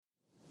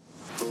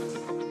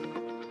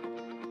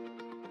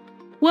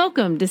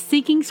Welcome to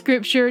Seeking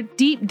Scripture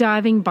Deep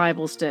Diving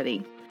Bible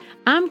Study.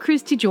 I'm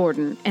Christy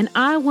Jordan, and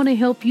I want to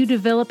help you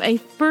develop a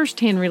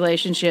first-hand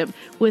relationship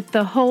with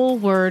the whole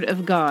Word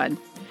of God.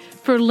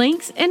 For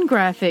links and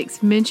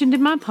graphics mentioned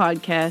in my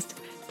podcast,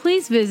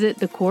 please visit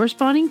the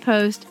corresponding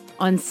post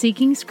on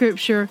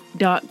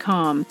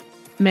seekingscripture.com.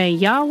 May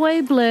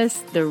Yahweh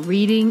bless the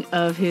reading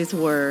of His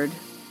Word.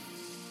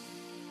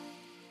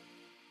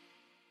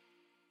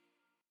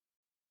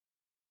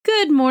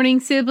 Good morning,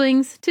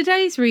 siblings.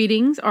 Today's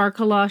readings are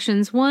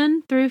Colossians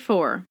 1 through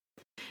 4.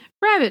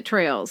 Rabbit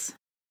trails.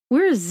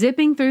 We're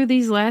zipping through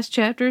these last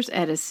chapters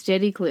at a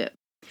steady clip.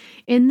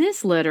 In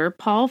this letter,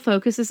 Paul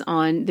focuses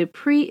on the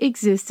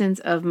pre-existence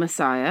of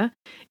Messiah,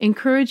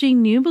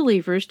 encouraging new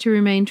believers to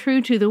remain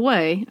true to the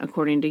way,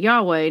 according to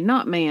Yahweh,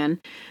 not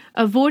man,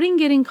 avoiding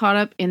getting caught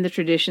up in the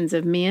traditions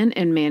of men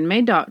and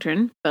man-made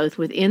doctrine, both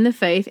within the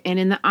faith and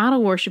in the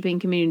idol-worshiping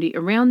community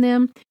around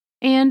them,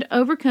 and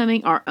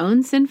overcoming our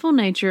own sinful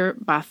nature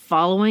by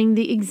following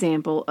the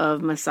example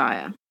of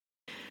Messiah.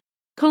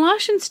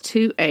 Colossians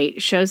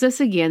 2:8 shows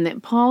us again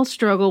that Paul's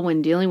struggle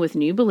when dealing with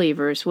new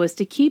believers was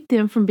to keep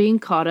them from being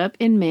caught up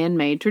in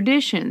man-made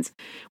traditions,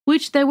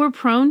 which they were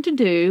prone to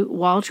do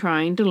while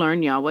trying to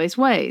learn Yahweh's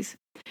ways.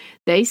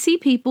 They see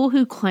people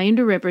who claim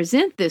to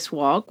represent this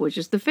walk, which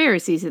is the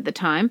Pharisees at the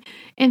time,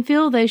 and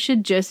feel they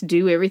should just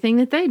do everything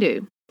that they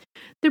do.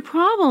 The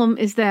problem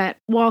is that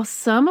while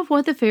some of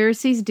what the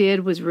Pharisees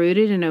did was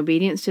rooted in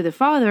obedience to the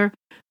Father,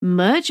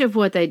 much of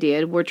what they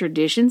did were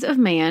traditions of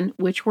man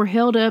which were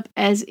held up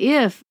as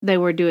if they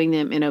were doing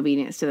them in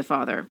obedience to the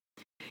Father.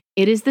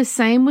 It is the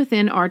same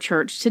within our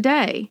church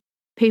today.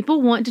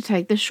 People want to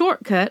take the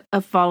shortcut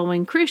of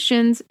following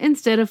Christians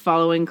instead of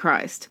following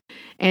Christ.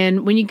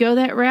 And when you go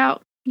that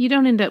route, you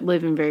don't end up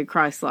living very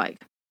Christ-like.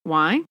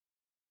 Why?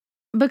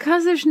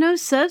 Because there's no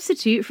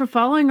substitute for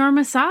following our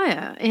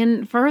Messiah.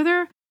 And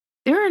further,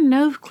 there are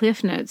no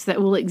cliff notes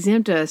that will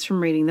exempt us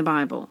from reading the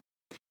Bible.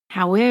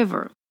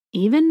 However,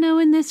 even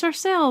knowing this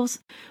ourselves,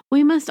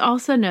 we must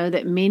also know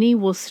that many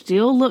will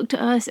still look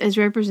to us as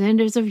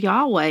representatives of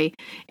Yahweh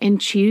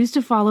and choose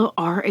to follow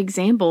our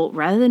example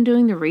rather than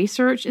doing the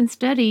research and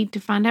study to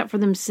find out for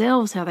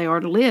themselves how they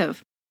are to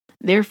live.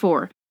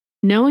 Therefore,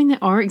 knowing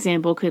that our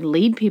example could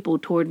lead people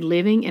toward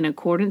living in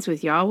accordance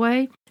with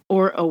Yahweh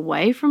or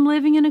away from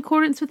living in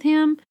accordance with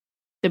Him,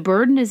 the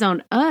burden is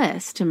on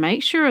us to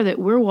make sure that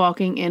we're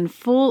walking in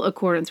full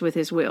accordance with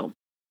His will,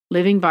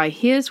 living by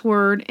His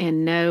word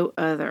and no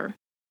other.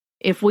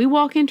 If we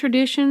walk in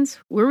traditions,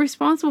 we're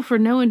responsible for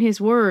knowing His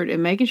word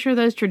and making sure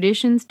those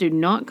traditions do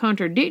not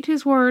contradict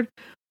His word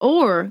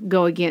or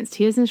go against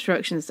His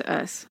instructions to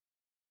us.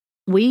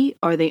 We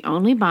are the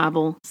only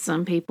Bible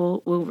some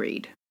people will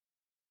read.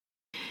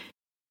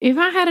 If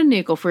I had a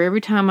nickel for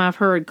every time I've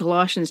heard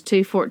Colossians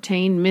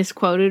 2:14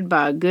 misquoted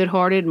by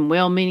good-hearted and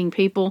well-meaning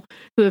people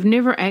who have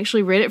never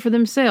actually read it for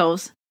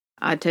themselves,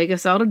 I'd take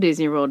us all to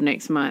Disney World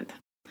next month.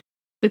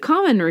 The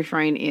common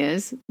refrain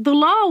is, the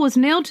law was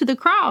nailed to the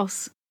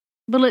cross.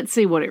 But let's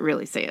see what it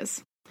really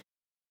says.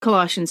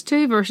 Colossians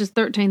 2 verses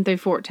 13 through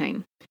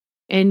 14.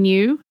 And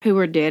you, who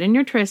were dead in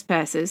your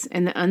trespasses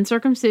and the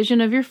uncircumcision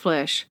of your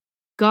flesh,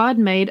 God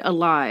made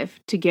alive,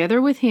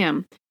 together with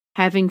Him,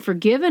 having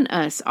forgiven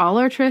us all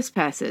our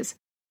trespasses,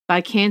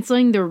 by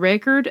canceling the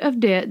record of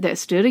debt that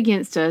stood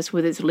against us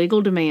with its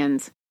legal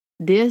demands.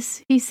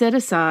 This He set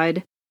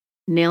aside,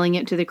 nailing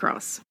it to the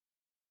cross.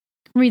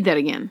 Read that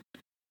again.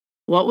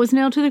 What was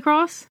nailed to the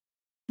cross?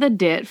 The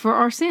debt for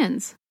our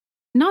sins,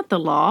 not the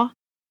law.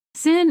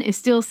 Sin is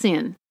still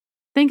sin.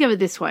 Think of it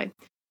this way.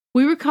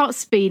 We were caught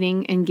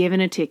speeding and given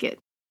a ticket.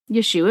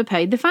 Yeshua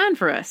paid the fine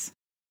for us.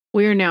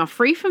 We are now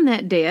free from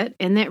that debt,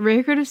 and that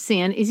record of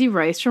sin is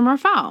erased from our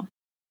file.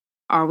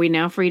 Are we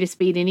now free to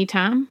speed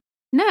anytime?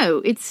 No,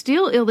 it's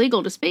still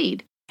illegal to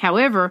speed.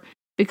 However,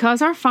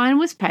 because our fine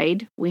was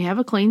paid, we have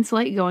a clean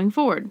slate going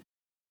forward.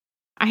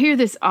 I hear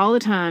this all the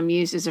time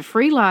used as a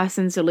free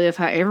license to live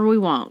however we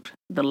want.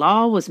 The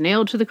law was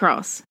nailed to the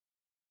cross.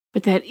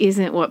 But that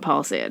isn't what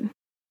Paul said.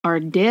 Our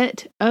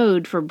debt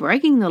owed for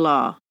breaking the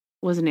law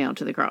was nailed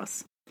to the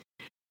cross.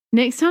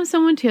 Next time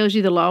someone tells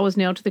you the law was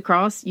nailed to the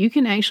cross, you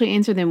can actually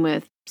answer them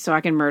with, so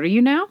I can murder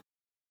you now?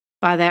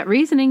 By that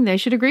reasoning, they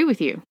should agree with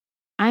you.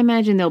 I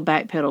imagine they'll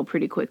backpedal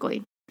pretty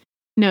quickly.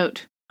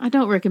 Note, I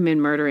don't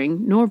recommend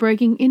murdering nor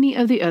breaking any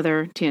of the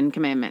other 10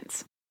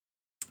 commandments.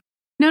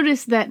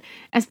 Notice that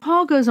as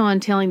Paul goes on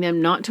telling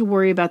them not to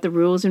worry about the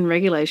rules and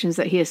regulations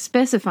that he is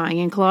specifying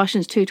in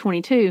Colossians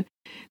 2:22,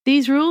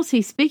 these rules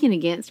he's speaking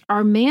against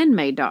are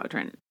man-made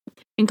doctrine.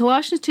 In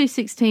Colossians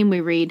 2:16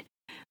 we read,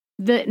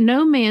 that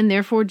no man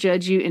therefore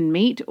judge you in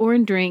meat or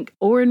in drink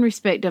or in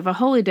respect of a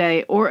holy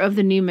day or of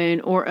the new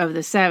moon or of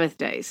the Sabbath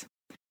days.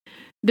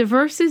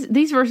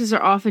 These verses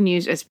are often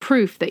used as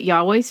proof that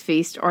Yahweh's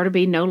feasts are to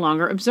be no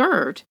longer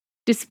observed,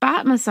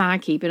 despite Messiah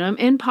keeping them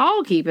and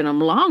Paul keeping them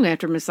long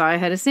after Messiah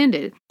had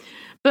ascended.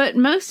 But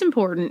most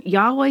important,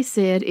 Yahweh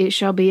said, it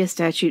shall be a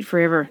statute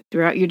forever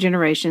throughout your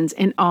generations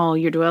and all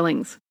your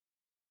dwellings.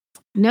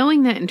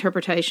 Knowing that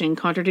interpretation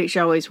contradicts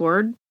Yahweh's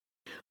word,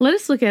 let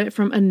us look at it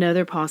from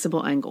another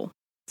possible angle.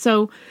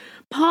 So,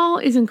 Paul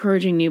is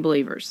encouraging new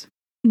believers.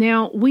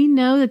 Now, we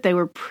know that they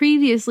were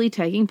previously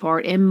taking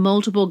part in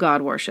multiple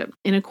god worship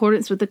in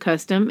accordance with the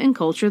custom and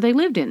culture they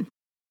lived in.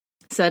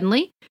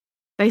 Suddenly,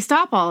 they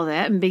stop all of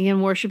that and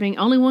begin worshiping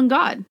only one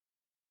God.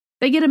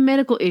 They get a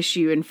medical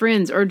issue, and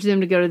friends urge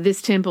them to go to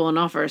this temple and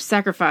offer a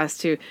sacrifice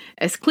to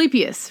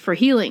Asclepius for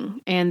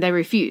healing, and they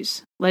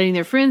refuse, letting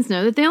their friends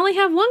know that they only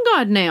have one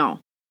God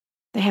now.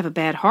 They have a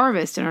bad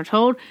harvest and are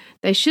told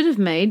they should have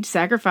made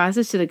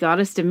sacrifices to the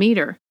goddess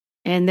Demeter,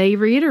 and they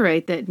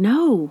reiterate that,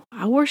 no,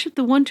 I worship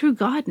the one true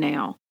God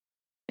now.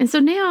 And so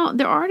now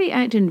they're already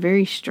acting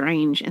very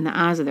strange in the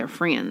eyes of their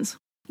friends,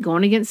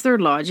 going against their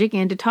logic,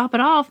 and to top it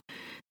off,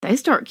 they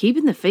start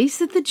keeping the feasts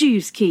that the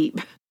Jews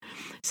keep.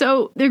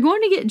 So they're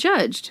going to get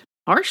judged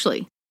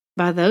harshly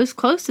by those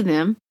close to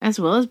them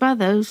as well as by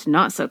those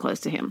not so close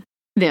to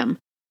them.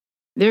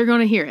 They're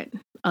going to hear it.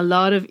 A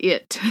lot of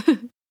it.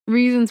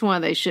 Reasons why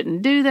they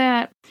shouldn't do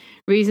that,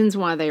 reasons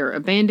why they are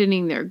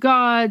abandoning their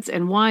gods,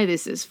 and why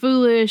this is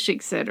foolish,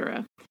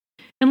 etc.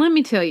 And let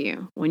me tell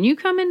you, when you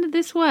come into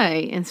this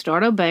way and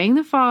start obeying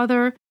the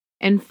Father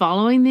and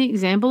following the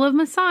example of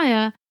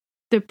Messiah,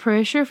 the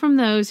pressure from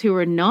those who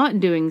are not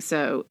doing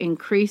so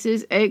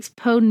increases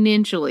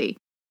exponentially.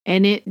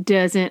 And it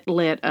doesn't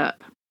let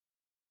up.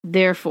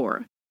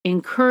 Therefore,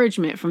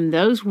 encouragement from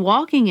those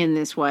walking in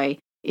this way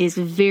is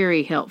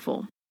very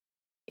helpful.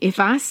 If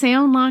I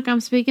sound like I'm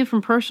speaking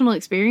from personal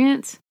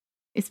experience,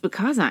 it's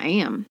because I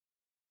am.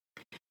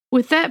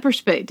 With that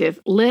perspective,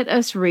 let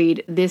us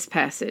read this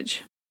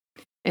passage.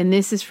 And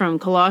this is from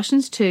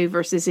Colossians 2,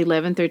 verses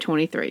 11 through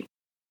 23.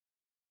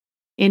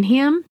 In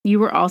him you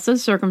were also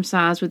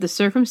circumcised with the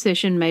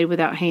circumcision made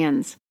without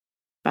hands,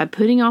 by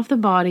putting off the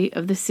body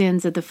of the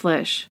sins of the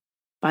flesh,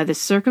 by the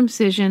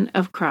circumcision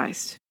of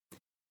Christ,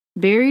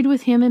 buried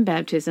with him in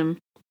baptism,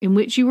 in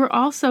which you were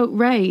also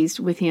raised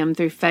with him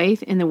through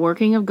faith in the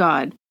working of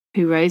God,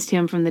 who raised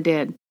him from the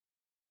dead.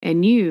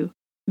 And you,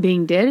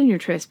 being dead in your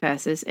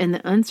trespasses and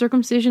the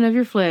uncircumcision of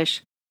your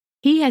flesh,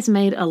 he has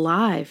made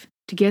alive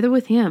together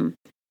with him,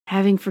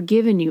 having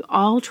forgiven you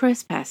all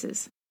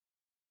trespasses,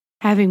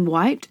 having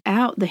wiped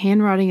out the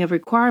handwriting of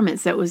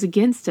requirements that was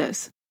against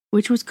us,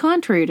 which was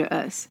contrary to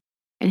us.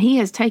 And he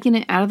has taken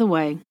it out of the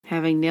way,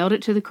 having nailed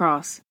it to the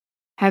cross.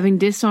 Having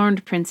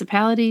disarmed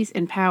principalities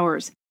and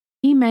powers,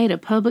 he made a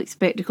public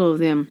spectacle of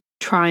them,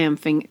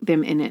 triumphing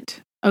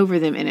over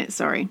them in it.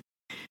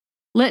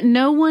 Let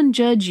no one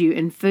judge you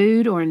in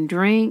food or in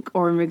drink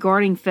or in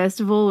regarding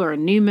festival or a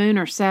new moon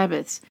or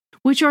Sabbaths,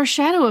 which are a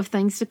shadow of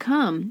things to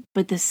come,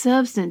 but the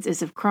substance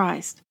is of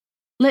Christ.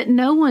 Let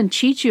no one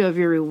cheat you of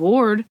your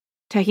reward,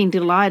 taking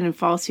delight in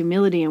false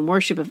humility and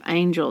worship of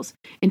angels,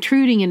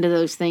 intruding into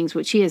those things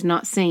which he has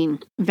not seen,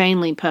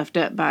 vainly puffed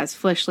up by his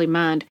fleshly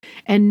mind,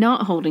 and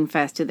not holding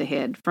fast to the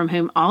head, from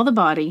whom all the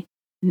body,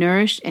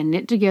 nourished and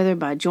knit together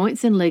by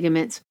joints and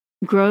ligaments,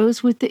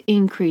 grows with the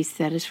increase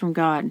that is from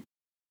God.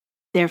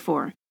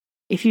 Therefore,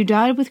 if you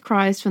died with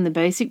Christ from the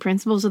basic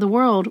principles of the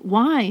world,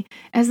 why,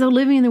 as though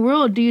living in the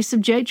world, do you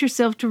subject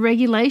yourself to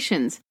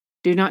regulations?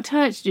 Do not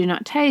touch, do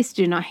not taste,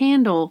 do not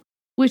handle,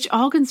 which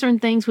all concern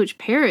things which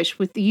perish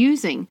with the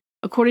using,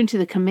 according to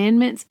the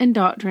commandments and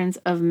doctrines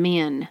of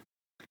men.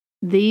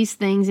 These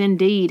things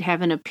indeed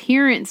have an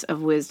appearance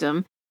of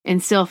wisdom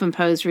and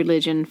self-imposed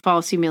religion,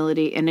 false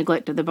humility, and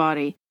neglect of the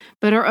body,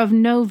 but are of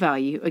no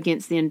value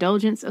against the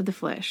indulgence of the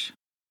flesh.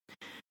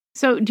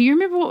 So, do you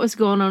remember what was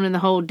going on in the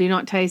whole do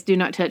not taste, do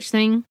not touch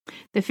thing?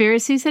 The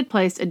Pharisees had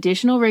placed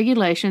additional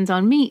regulations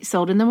on meat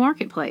sold in the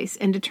marketplace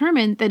and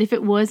determined that if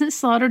it wasn't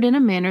slaughtered in a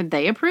manner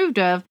they approved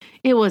of,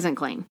 it wasn't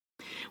clean.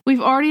 We've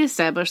already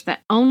established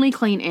that only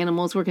clean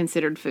animals were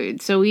considered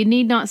food, so we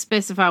need not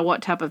specify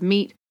what type of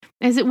meat,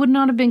 as it would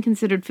not have been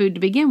considered food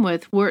to begin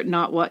with were it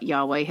not what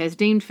Yahweh has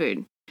deemed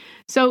food.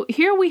 So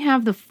here we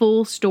have the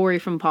full story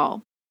from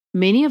Paul.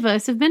 Many of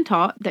us have been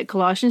taught that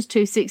Colossians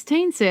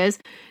 2:16 says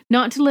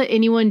not to let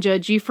anyone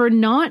judge you for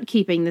not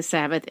keeping the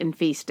Sabbath and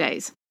feast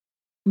days.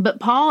 But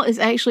Paul is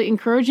actually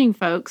encouraging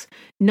folks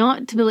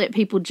not to let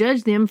people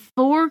judge them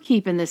for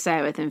keeping the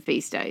Sabbath and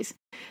feast days.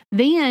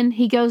 Then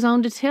he goes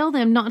on to tell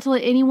them not to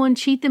let anyone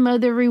cheat them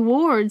of their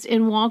rewards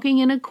in walking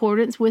in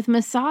accordance with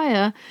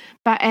Messiah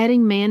by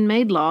adding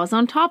man-made laws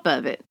on top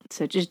of it,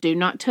 such as do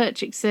not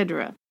touch,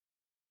 etc.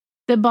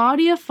 The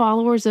body of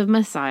followers of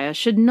Messiah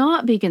should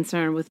not be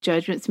concerned with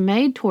judgments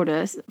made toward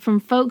us from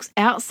folks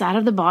outside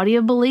of the body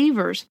of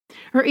believers,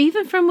 or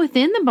even from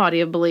within the body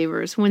of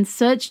believers when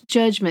such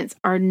judgments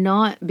are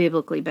not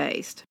biblically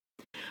based.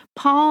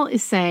 Paul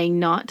is saying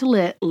not to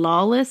let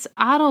lawless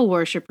idol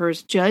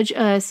worshippers judge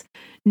us,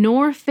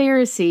 nor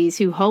Pharisees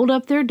who hold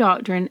up their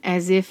doctrine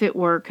as if it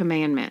were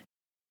commandment.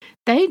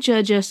 They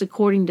judge us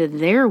according to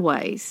their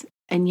ways,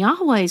 and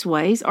Yahweh's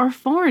ways are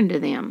foreign to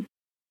them.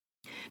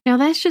 Now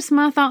that's just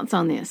my thoughts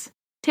on this.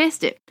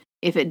 Test it.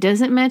 If it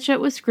doesn't match up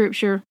with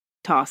Scripture,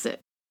 toss it.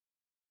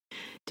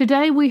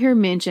 Today we hear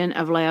mention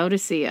of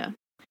Laodicea.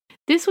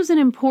 This was an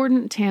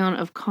important town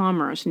of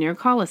commerce near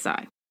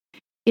Colossae.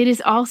 It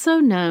is also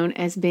known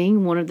as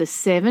being one of the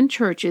 7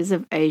 churches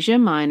of Asia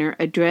Minor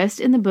addressed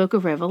in the book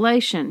of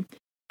Revelation,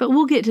 but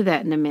we'll get to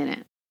that in a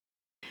minute.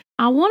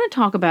 I want to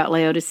talk about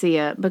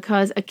Laodicea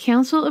because a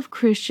council of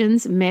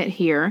Christians met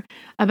here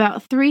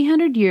about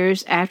 300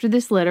 years after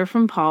this letter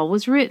from Paul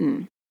was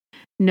written.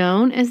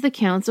 Known as the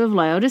Council of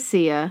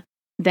Laodicea,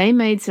 they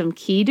made some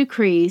key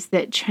decrees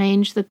that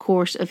changed the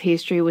course of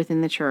history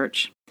within the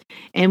church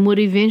and would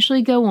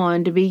eventually go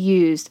on to be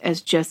used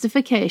as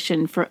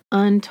justification for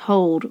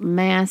untold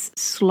mass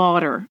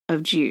slaughter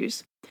of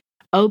Jews,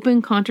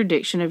 open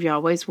contradiction of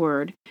Yahweh's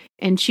word,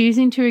 and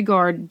choosing to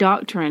regard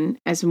doctrine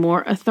as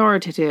more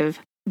authoritative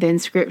than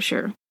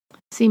Scripture.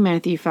 See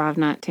Matthew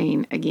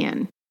 5:19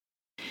 again.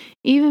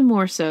 Even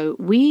more so,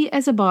 we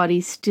as a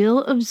body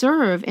still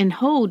observe and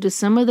hold to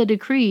some of the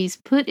decrees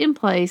put in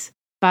place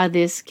by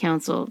this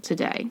council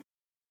today.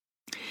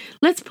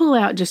 Let's pull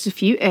out just a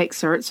few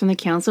excerpts from the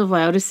Council of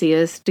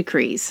Laodicea's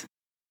decrees.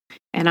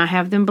 And I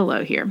have them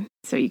below here,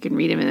 so you can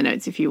read them in the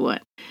notes if you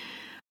want.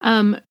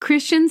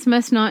 Christians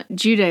must not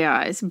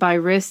Judaize by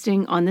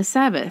resting on the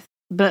Sabbath,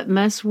 but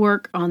must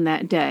work on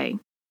that day,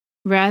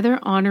 rather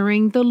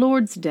honoring the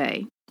Lord's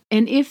day,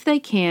 and if they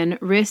can,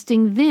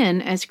 resting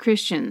then as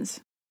Christians.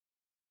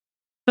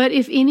 But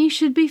if any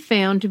should be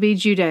found to be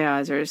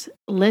Judaizers,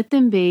 let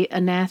them be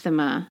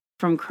anathema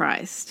from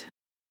Christ.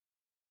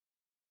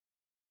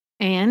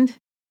 And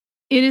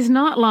it is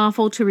not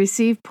lawful to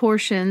receive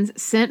portions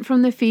sent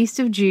from the feast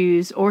of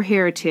Jews or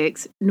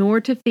heretics, nor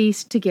to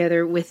feast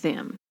together with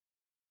them.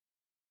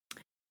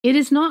 It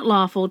is not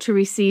lawful to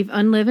receive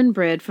unleavened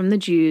bread from the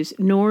Jews,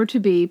 nor to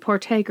be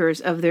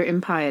partakers of their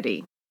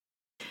impiety.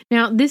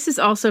 Now, this is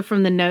also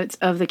from the notes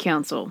of the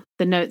council.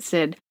 The note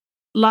said,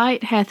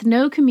 Light hath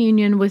no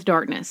communion with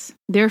darkness.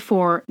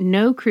 Therefore,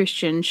 no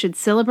Christian should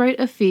celebrate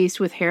a feast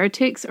with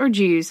heretics or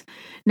Jews,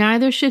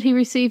 neither should he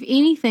receive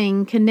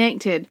anything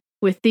connected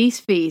with these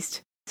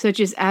feasts, such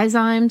as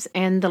azymes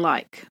and the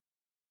like.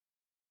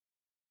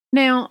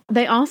 Now,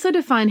 they also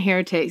define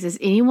heretics as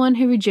anyone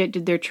who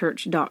rejected their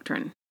church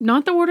doctrine.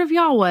 Not the word of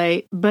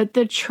Yahweh, but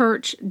the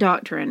church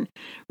doctrine,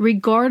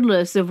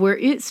 regardless of where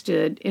it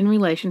stood in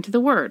relation to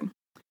the word.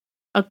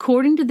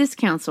 According to this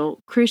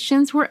council,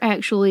 Christians were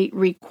actually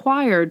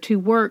required to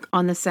work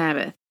on the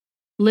Sabbath,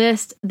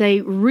 lest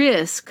they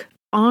risk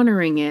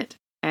honoring it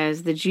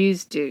as the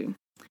Jews do.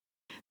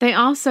 They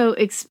also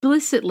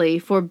explicitly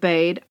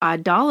forbade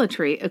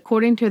idolatry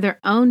according to their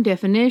own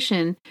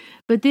definition,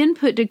 but then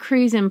put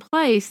decrees in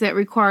place that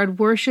required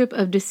worship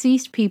of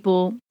deceased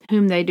people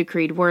whom they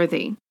decreed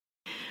worthy.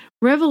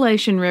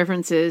 Revelation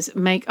references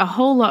make a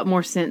whole lot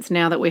more sense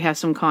now that we have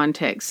some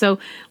context, so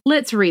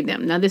let's read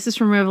them. Now this is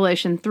from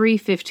Revelation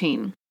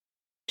 3:15.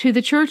 To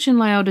the church in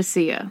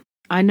Laodicea,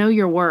 I know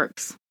your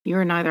works. You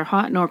are neither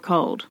hot nor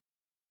cold.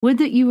 Would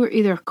that you were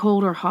either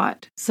cold or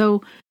hot.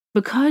 So,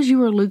 because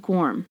you are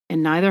lukewarm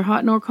and neither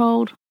hot nor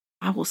cold,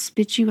 I will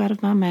spit you out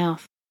of my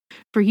mouth.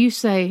 For you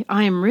say,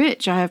 I am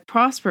rich, I have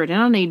prospered,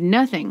 and I need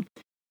nothing,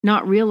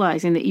 not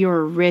realizing that you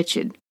are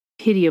wretched,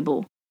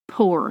 pitiable,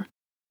 poor,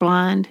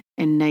 blind,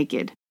 and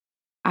naked.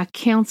 I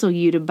counsel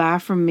you to buy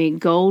from me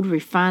gold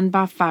refined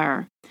by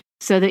fire,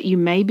 so that you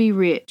may be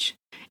rich,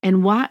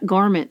 and white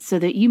garments, so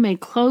that you may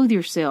clothe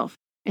yourself,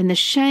 and the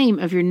shame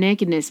of your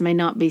nakedness may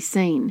not be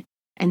seen,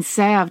 and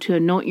salve to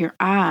anoint your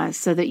eyes,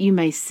 so that you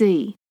may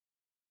see.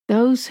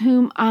 Those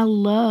whom I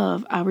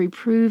love I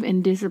reprove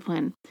and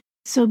discipline.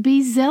 So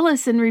be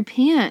zealous and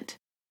repent.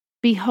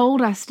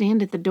 Behold, I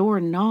stand at the door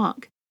and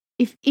knock.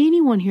 If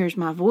anyone hears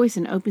my voice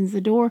and opens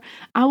the door,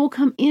 I will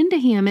come into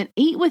him and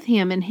eat with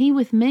him and he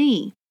with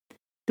me.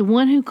 The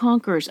one who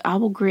conquers, I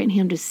will grant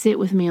him to sit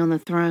with me on the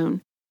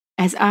throne,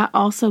 as I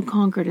also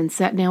conquered and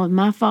sat down with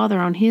my Father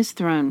on his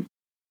throne.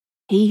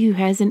 He who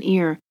has an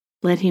ear,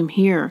 let him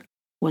hear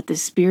what the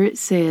Spirit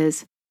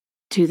says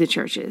to the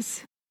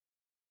churches.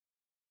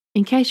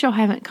 In case y'all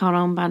haven't caught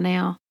on by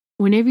now,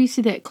 whenever you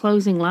see that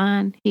closing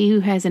line, he who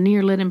has an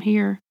ear, let him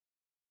hear,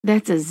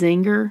 that's a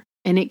zinger.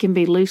 And it can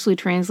be loosely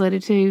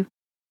translated to,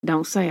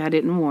 don't say I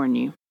didn't warn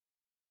you.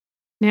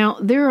 Now,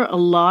 there are a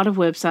lot of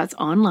websites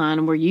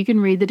online where you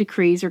can read the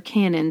decrees or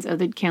canons of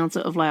the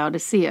Council of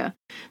Laodicea.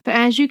 But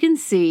as you can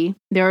see,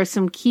 there are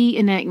some key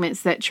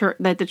enactments that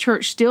the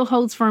church still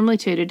holds firmly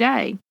to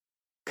today.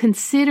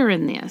 Consider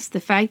in this the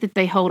fact that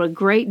they hold a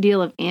great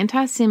deal of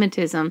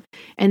anti-Semitism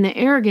and the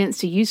arrogance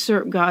to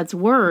usurp God's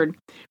word,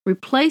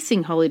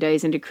 replacing holy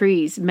days and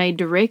decrees made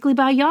directly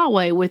by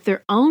Yahweh with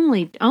their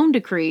own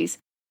decrees,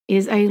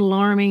 is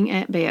alarming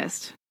at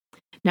best.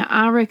 Now,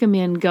 I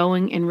recommend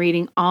going and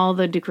reading all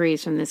the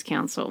decrees from this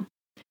council.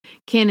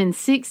 Canon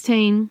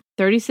 16,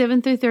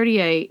 37 through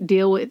 38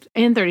 deal with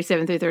how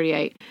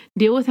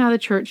the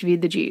church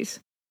viewed the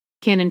Jews.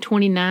 Canon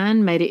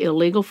 29 made it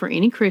illegal for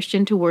any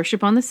Christian to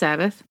worship on the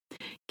Sabbath.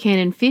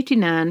 Canon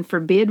 59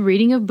 forbid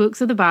reading of books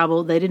of the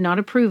Bible they did not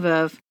approve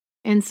of,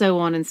 and so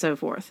on and so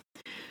forth.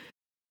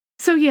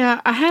 So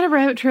yeah, I had a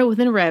rabbit trail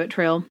within a rabbit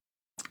trail.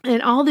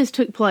 And all this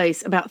took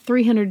place about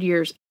 300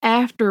 years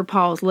after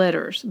Paul's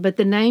letters, but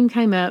the name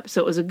came up,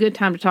 so it was a good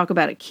time to talk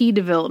about a key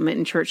development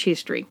in church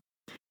history.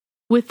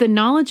 With the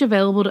knowledge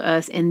available to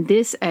us in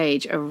this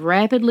age of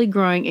rapidly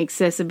growing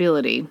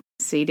accessibility,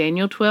 see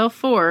Daniel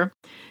 12:4,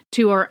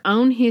 to our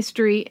own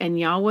history and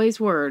Yahweh's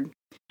word,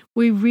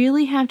 We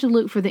really have to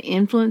look for the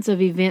influence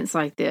of events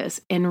like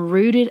this and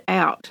root it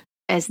out,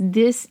 as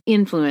this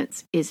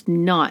influence is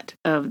not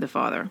of the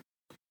Father.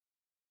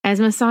 As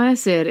Messiah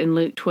said in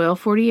Luke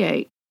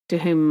 12:48, to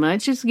whom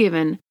much is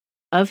given,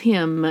 of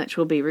him much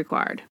will be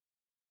required.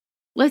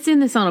 Let's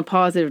end this on a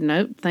positive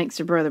note, thanks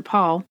to Brother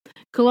Paul.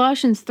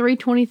 Colossians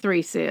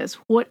 3:23 says,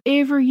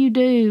 "Whatever you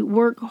do,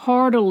 work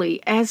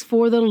heartily as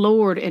for the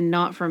Lord and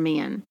not for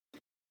men."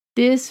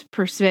 This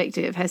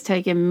perspective has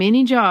taken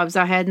many jobs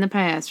I had in the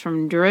past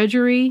from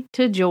drudgery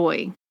to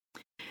joy.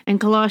 And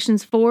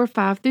Colossians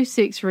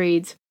 4:5-6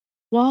 reads,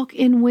 "Walk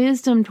in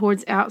wisdom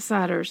towards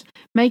outsiders,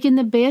 making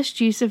the best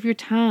use of your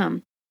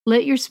time.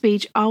 Let your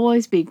speech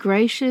always be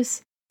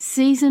gracious,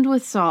 seasoned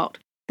with salt,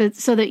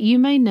 so that you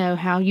may know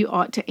how you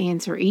ought to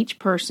answer each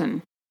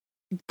person."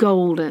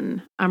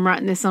 Golden. I'm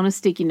writing this on a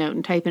sticky note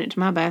and taping it to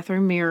my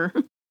bathroom mirror.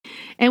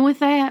 And with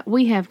that,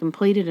 we have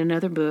completed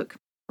another book.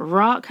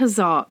 Rock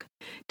Hazak.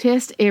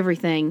 Test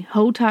everything.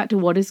 Hold tight to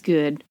what is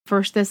good.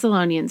 1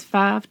 Thessalonians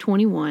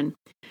 5:21.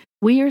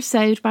 We are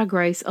saved by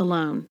grace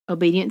alone.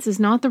 Obedience is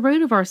not the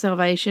root of our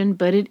salvation,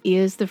 but it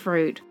is the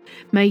fruit.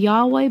 May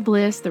Yahweh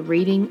bless the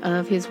reading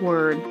of His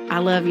Word. I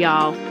love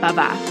y'all.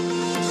 Bye-bye.